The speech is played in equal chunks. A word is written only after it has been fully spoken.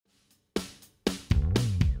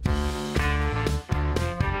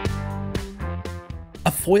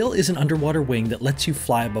foil is an underwater wing that lets you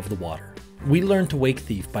fly above the water. We learned to wake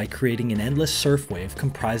thief by creating an endless surf wave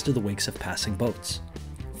comprised of the wakes of passing boats.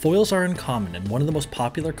 Foils are uncommon, and one of the most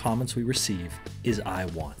popular comments we receive is "I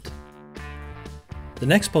want." The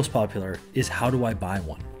next most popular is "How do I buy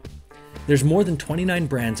one?" There's more than 29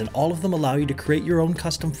 brands, and all of them allow you to create your own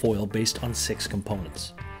custom foil based on 6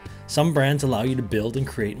 components. Some brands allow you to build and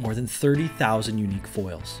create more than 30,000 unique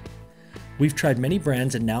foils. We've tried many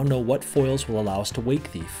brands and now know what foils will allow us to wake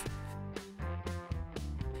thief.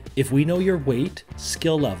 If we know your weight,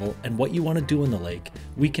 skill level, and what you want to do in the lake,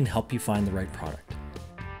 we can help you find the right product.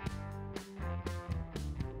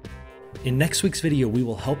 In next week's video, we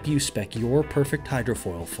will help you spec your perfect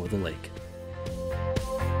hydrofoil for the lake.